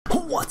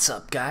What's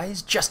up,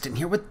 guys? Justin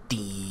here with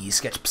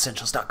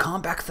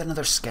TheSketchUpEssentials.com, back with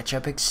another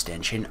SketchUp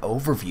extension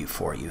overview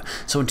for you.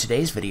 So in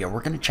today's video,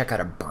 we're going to check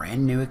out a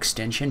brand new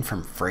extension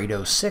from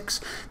Fredo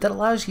 6 that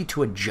allows you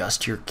to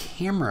adjust your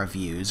camera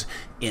views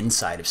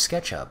inside of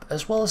SketchUp,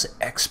 as well as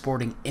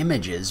exporting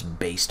images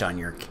based on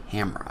your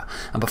camera.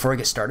 And before I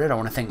get started, I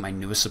want to thank my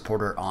newest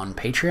supporter on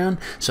Patreon.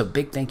 So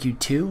big thank you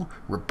to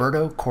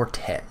Roberto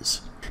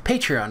Cortez.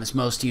 Patreon, as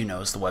most of you know,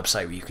 is the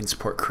website where you can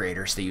support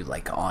creators that you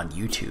like on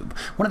YouTube.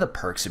 One of the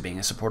perks of being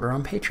a supporter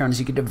on Patreon is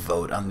you get to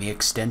vote on the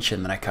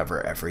extension that I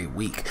cover every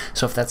week.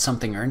 So if that's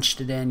something you're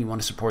interested in, you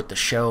want to support the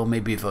show,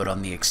 maybe vote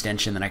on the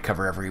extension that I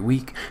cover every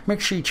week,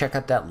 make sure you check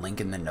out that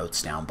link in the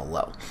notes down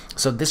below.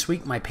 So this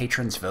week my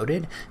patrons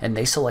voted and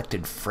they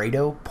selected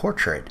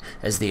FredoPortrait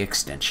as the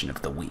extension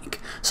of the week.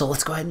 So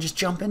let's go ahead and just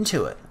jump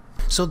into it.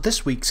 So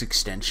this week's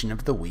extension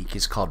of the week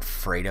is called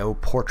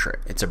FredoPortrait.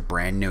 It's a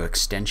brand new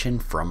extension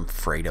from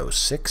Fredo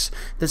 6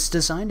 that's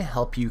designed to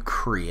help you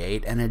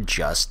create and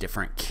adjust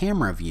different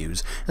camera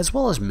views, as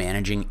well as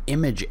managing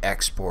image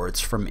exports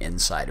from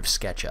inside of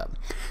SketchUp.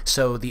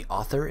 So the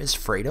author is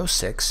Fredo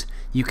 6.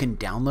 You can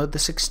download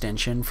this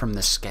extension from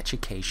the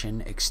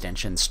Sketchucation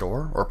extension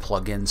store or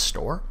plugin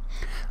store.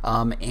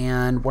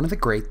 And one of the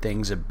great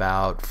things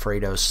about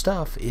Fredo's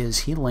stuff is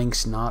he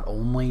links not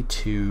only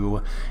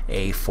to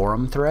a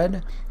forum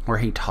thread where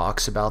he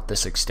talks about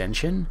this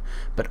extension,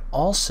 but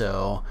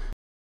also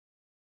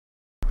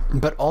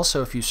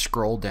if you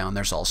scroll down,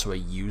 there's also a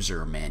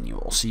user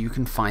manual. So you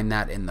can find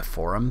that in the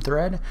forum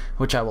thread,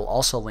 which I will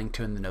also link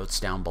to in the notes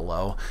down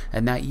below.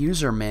 And that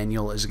user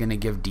manual is going to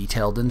give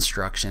detailed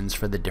instructions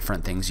for the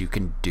different things you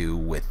can do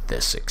with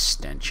this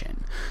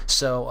extension.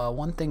 So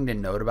one thing to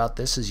note about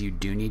this is you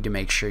do need to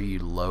make sure you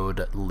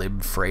load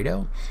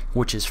libfredo,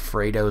 which is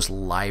Fredo's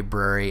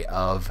library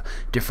of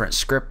different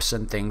scripts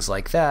and things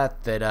like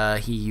that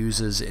that he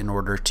uses in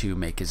order to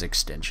make his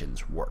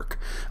extensions work.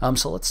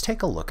 So let's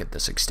take a look at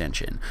this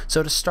extension.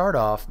 So to start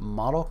off,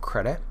 model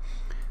credit,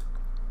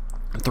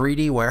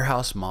 3D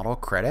warehouse model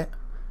credit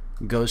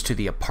goes to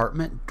the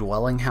apartment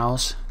dwelling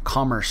house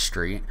Commerce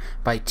Street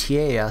by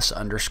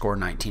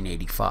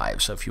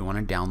TAS_1985. So if you want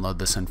to download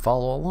this and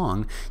follow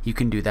along, you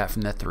can do that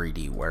from the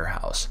 3D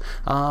warehouse.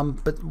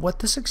 But what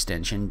this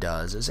extension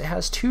does is it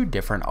has two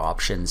different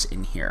options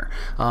in here.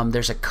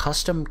 There's a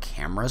custom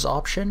cameras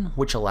option,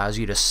 which allows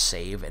you to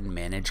save and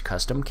manage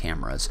custom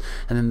cameras.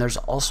 And then there's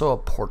also a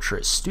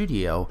portrait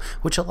studio,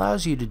 which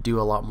allows you to do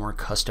a lot more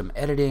custom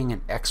editing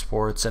and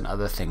exports and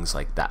other things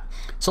like that.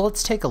 So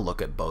let's take a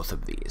look at both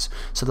of these.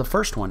 So the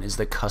first one is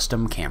the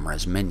custom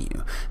cameras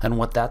menu. And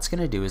what that's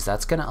going to do is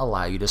that's going to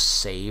allow you to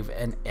save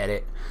and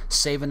edit,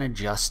 save and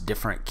adjust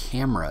different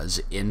cameras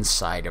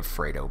inside of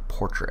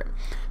FredoPortrait.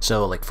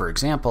 So like for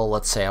example,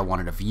 let's say I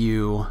wanted a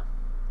view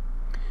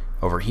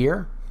over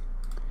here.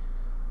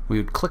 We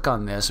would click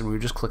on this and we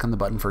would just click on the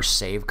button for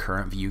Save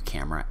Current View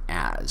Camera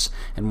As.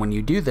 And when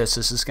you do this,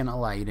 this is going to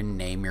allow you to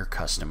name your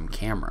custom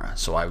camera.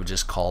 So I would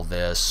just call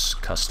this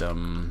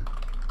Custom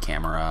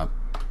Camera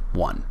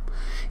 1.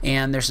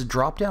 And there's a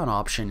drop-down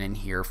option in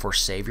here for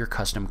save your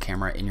custom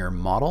camera in your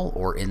model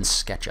or in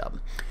SketchUp.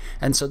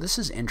 And so this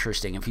is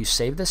interesting. If you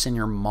save this in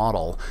your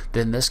model,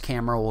 then this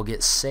camera will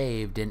get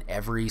saved in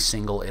every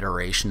single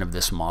iteration of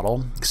this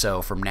model.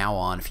 So from now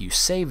on, if you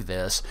save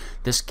this,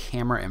 this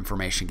camera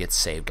information gets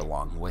saved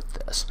along with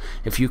this.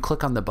 If you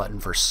click on the button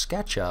for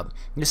SketchUp,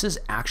 this is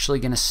actually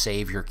going to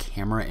save your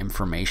camera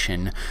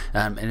information,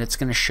 and it's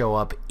going to show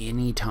up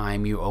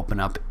anytime you open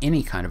up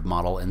any kind of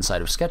model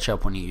inside of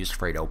SketchUp when you use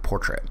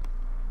FredoPortrait.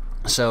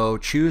 So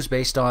choose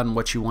based on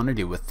what you want to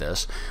do with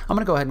this. I'm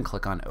going to go ahead and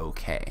click on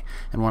OK.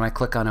 And when I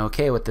click on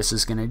OK, what this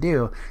is going to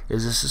do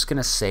is this is going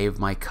to save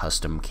my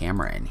custom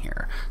camera in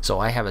here. So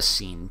I have a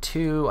scene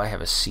 2, I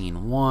have a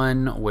scene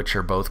 1, which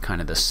are both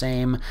kind of the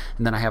same,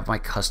 and then I have my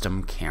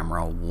custom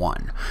camera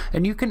 1.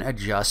 And you can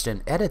adjust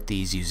and edit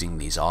these using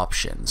these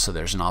options. So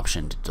there's an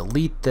option to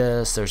delete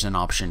this, there's an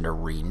option to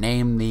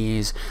rename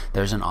these,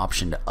 there's an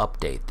option to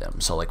update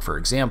them. So like for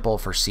example,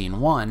 for scene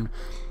 1,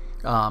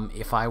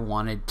 if I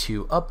wanted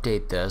to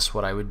update this,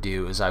 what I would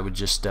do is I would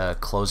just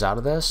close out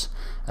of this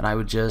and I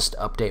would just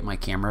update my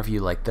camera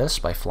view like this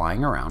by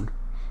flying around.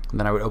 And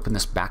then I would open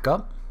this back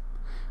up.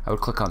 I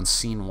would click on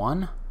scene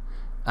 1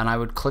 and I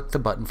would click the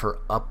button for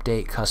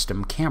update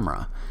custom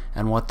camera.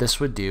 And what this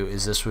would do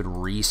is this would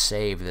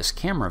resave this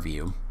camera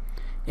view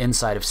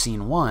inside of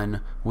scene 1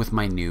 with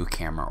my new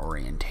camera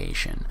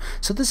orientation.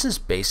 So this is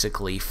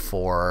basically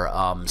for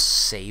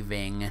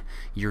saving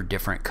your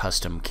different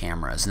custom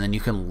cameras, and then you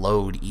can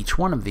load each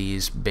one of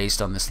these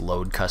based on this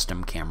load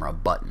custom camera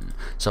button.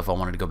 So if I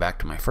wanted to go back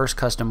to my first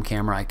custom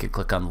camera, I could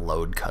click on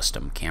load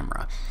custom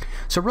camera.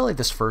 So really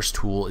this first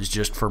tool is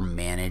just for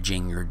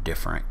managing your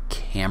different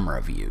camera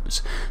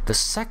views. The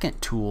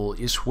second tool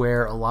is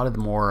where a lot of the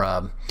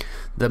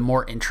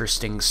more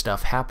interesting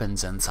stuff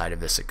happens inside of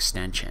this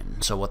extension.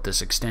 So what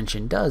this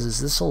extension does is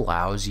this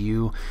allows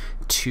you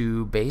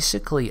to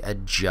basically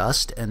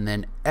adjust and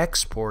then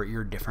export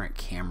your different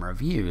camera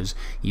views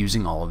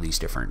using all of these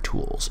different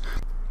tools.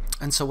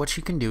 And so what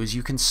you can do is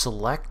you can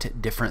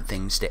select different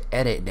things to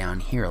edit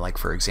down here. Like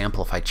for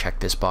example, if I check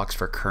this box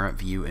for current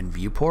view and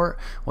viewport,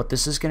 what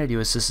this is going to do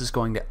is this is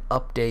going to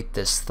update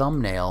this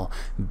thumbnail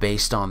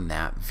based on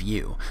that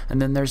view.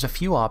 And then there's a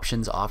few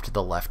options off to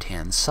the left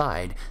hand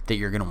side that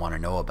you're going to want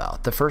to know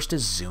about. The first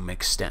is zoom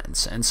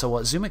extents. And so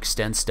what zoom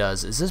extents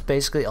does is this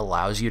basically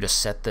allows you to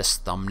set this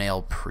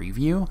thumbnail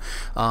preview,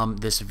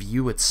 this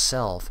view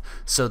itself,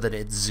 so that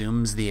it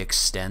zooms the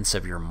extents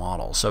of your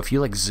model. So if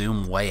you like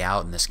zoom way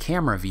out in this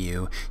camera view,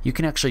 you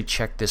can actually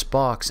check this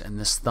box and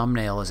this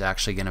thumbnail is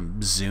actually going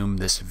to zoom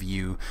this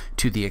view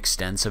to the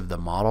extents of the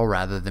model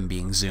rather than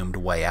being zoomed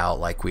way out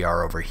like we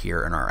are over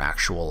here in our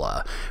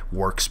actual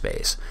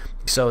workspace.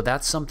 So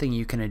that's something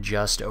you can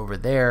adjust over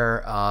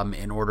there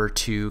in order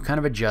to kind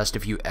of adjust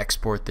if you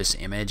export this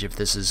image, if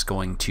this is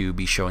going to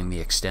be showing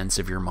the extents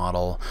of your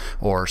model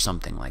or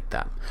something like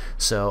that.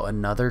 So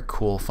another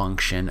cool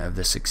function of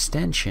this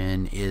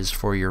extension is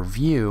for your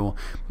view,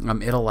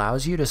 it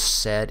allows you to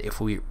set if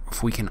we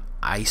can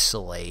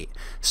isolate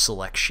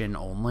selection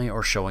only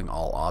or showing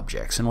all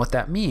objects. And what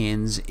that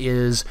means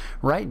is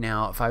right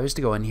now if I was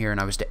to go in here and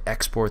I was to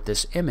export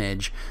this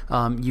image,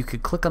 you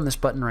could click on this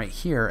button right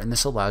here and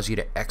this allows you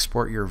to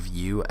export your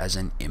view as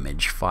an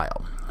image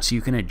file. So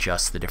you can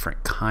adjust the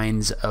different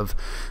kinds of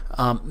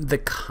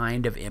the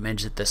kind of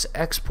image that this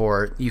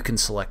export. You can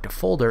select a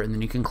folder and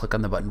then you can click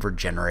on the button for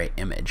generate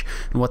image.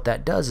 And what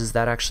that does is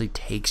that actually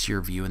takes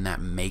your view and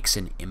that makes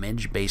an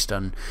image based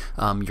on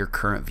your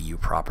current view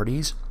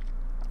properties.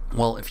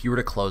 Well, if you were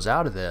to close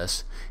out of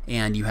this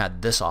and you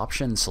had this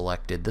option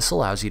selected, this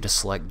allows you to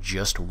select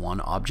just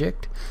one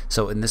object.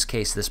 So in this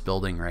case, this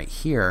building right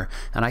here,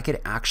 and I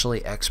could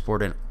actually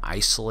export an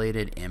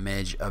isolated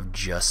image of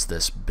just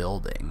this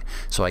building.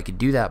 So I could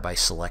do that by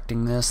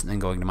selecting this and then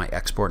going to my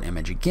export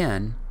image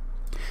again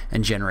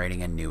and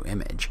generating a new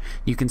image.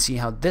 You can see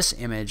how this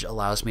image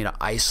allows me to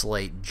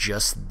isolate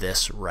just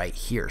this right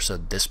here, so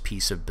this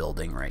piece of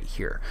building right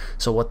here.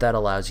 So what that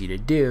allows you to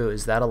do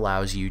is that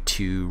allows you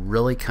to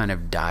really kind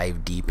of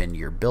dive deep into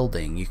your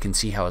building. You can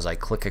see how as I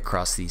click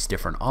across these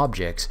different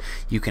objects,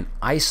 you can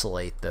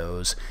isolate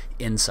those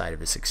inside of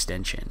this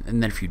extension.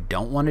 And then if you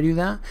don't want to do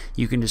that,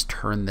 you can just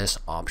turn this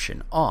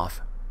option off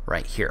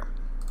right here.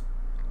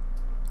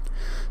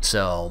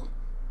 So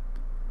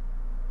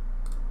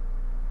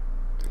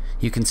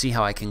you can see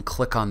how I can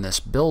click on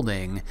this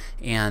building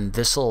and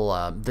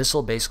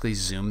this'll basically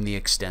zoom the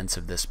extents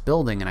of this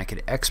building, and I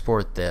could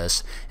export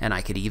this and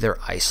I could either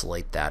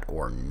isolate that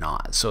or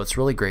not. So it's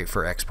really great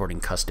for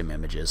exporting custom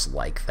images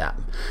like that.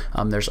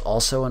 There's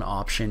also an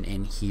option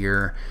in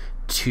here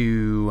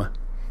to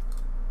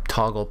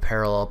toggle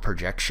parallel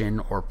projection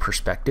or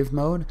perspective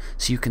mode,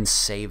 so you can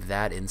save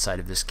that inside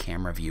of this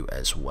camera view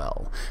as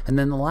well. And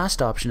then the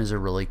last option is a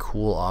really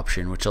cool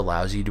option which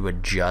allows you to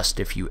adjust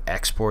if you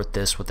export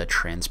this with a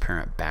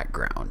transparent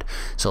background.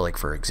 So like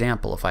for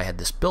example, if I had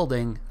this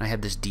building and I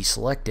had this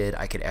deselected,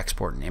 I could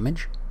export an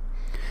image.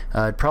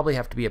 It'd probably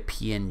have to be a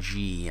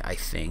PNG, I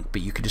think,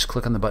 but you could just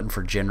click on the button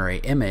for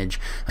generate image.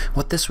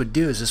 What this would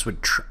do is this would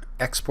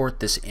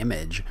export this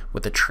image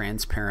with a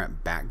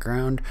transparent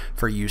background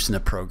for use in a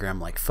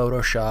program like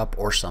Photoshop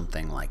or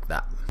something like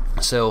that.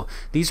 So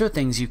these are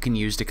things you can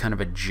use to kind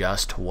of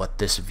adjust what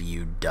this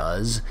view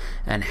does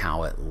and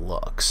how it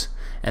looks.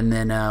 And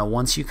then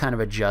once you kind of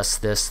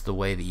adjust this the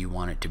way that you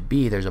want it to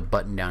be, there's a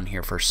button down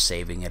here for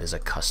saving it as a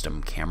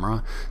custom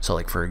camera. So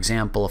like for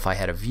example, if I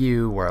had a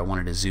view where I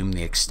wanted to zoom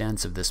the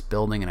extents of this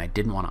building and I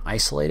didn't want to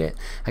isolate it,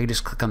 I could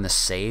just click on the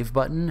save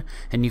button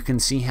and you can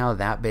see how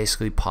that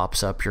basically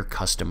pops up your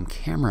custom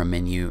camera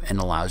menu and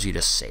allows you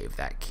to save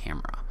that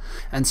camera.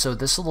 And so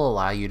this will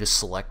allow you to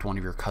select one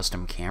of your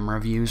custom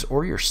camera views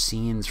or your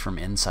scenes from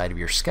inside of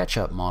your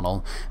SketchUp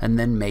model and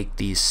then make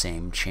these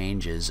same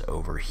changes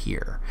over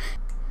here.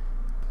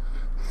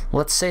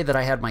 Let's say that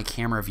I had my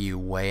camera view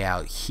way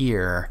out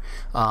here,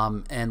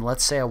 and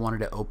let's say I wanted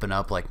to open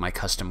up like my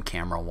custom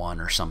camera 1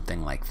 or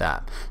something like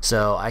that.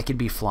 So I could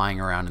be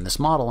flying around in this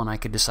model and I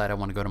could decide I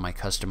want to go to my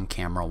custom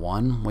camera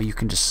 1. Well, you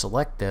can just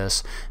select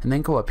this and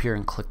then go up here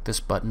and click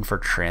this button for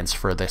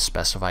transfer the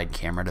specified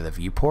camera to the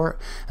viewport,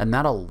 and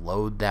that'll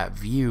load that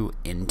view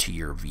into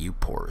your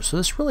viewport. So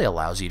this really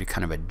allows you to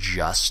kind of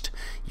adjust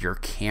your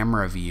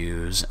camera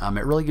views.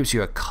 It really gives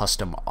you a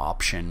custom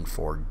option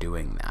for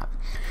doing that.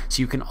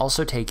 So you can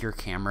also take your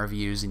camera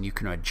views and you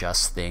can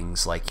adjust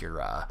things like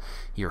your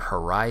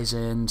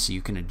horizon, so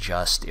you can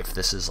adjust if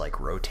this is like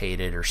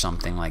rotated or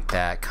something like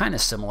that, kind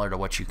of similar to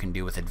what you can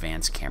do with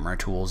advanced camera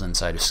tools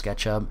inside of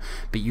SketchUp,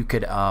 but you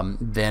could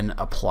then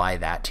apply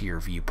that to your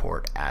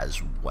viewport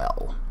as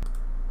well.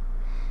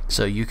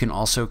 So you can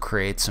also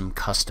create some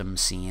custom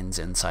scenes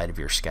inside of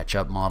your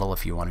SketchUp model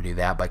if you want to do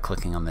that by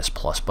clicking on this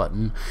plus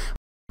button.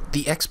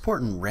 The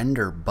export and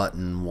render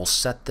button will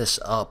set this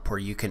up where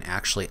you can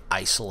actually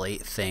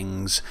isolate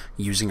things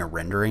using a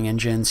rendering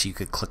engine. So you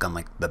could click on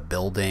like the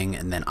building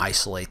and then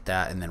isolate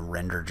that and then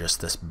render just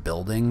this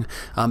building.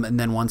 And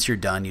then once you're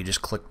done, you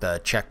just click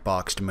the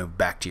checkbox to move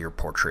back to your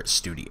Portrait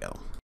Studio.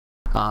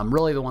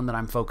 Really the one that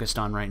I'm focused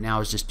on right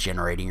now is just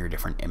generating your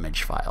different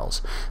image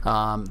files.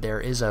 There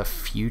is a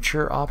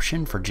future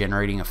option for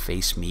generating a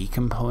Face Me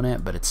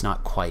component, but it's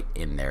not quite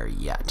in there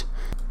yet.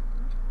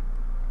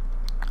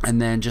 And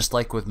then just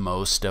like with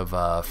most of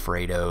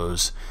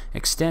Fredo's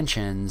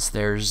extensions,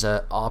 there's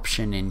an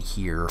option in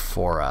here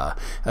for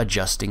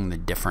adjusting the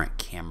different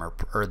camera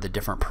or the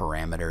different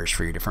parameters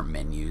for your different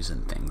menus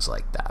and things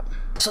like that.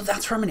 So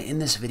that's where I'm going to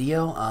end this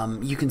video.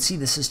 You can see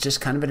this is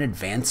just kind of an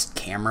advanced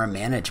camera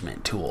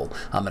management tool.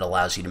 It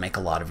allows you to make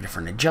a lot of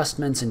different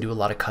adjustments and do a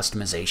lot of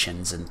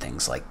customizations and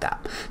things like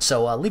that.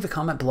 So leave a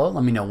comment below.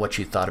 Let me know what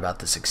you thought about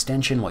this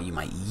extension, what you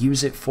might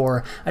use it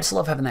for. I just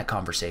love having that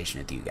conversation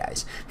with you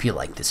guys. If you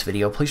like this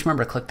video, please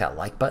remember to click that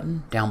like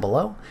button down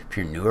below. If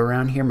you're new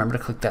around here, remember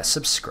to click that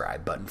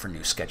subscribe button for new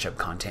SketchUp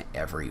content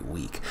every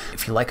week.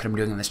 If you like what I'm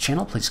doing on this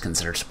channel, please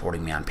consider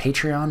supporting me on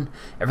Patreon.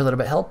 Every little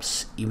bit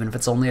helps, even if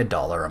it's only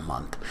 $1 a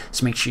month.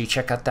 So make sure you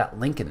check out that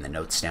link in the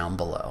notes down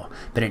below.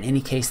 But in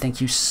any case,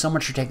 thank you so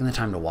much for taking the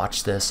time to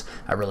watch this.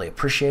 I really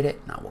appreciate it,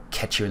 and I will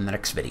catch you in the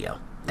next video.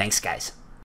 Thanks, guys.